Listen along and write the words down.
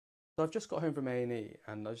So I've just got home from A&E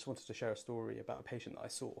and I just wanted to share a story about a patient that I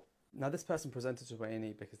saw. Now this person presented to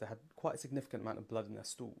A&E because they had quite a significant amount of blood in their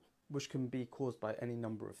stool, which can be caused by any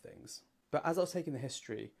number of things. But as I was taking the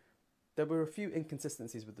history, there were a few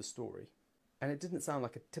inconsistencies with the story, and it didn't sound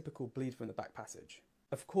like a typical bleed from the back passage.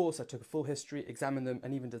 Of course, I took a full history, examined them,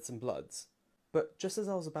 and even did some bloods. But just as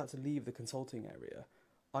I was about to leave the consulting area,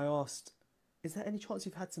 I asked, is there any chance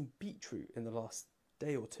you've had some beetroot in the last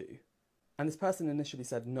day or two? And this person initially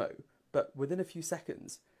said no, but within a few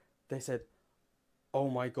seconds, they said, oh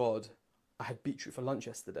my God, I had beetroot for lunch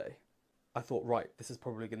yesterday. I thought, right, this is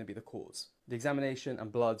probably going to be the cause. The examination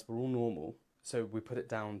and bloods were all normal, so we put it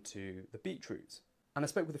down to the beetroot. And I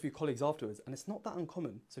spoke with a few colleagues afterwards, and it's not that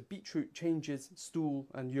uncommon. So beetroot changes stool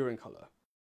and urine colour.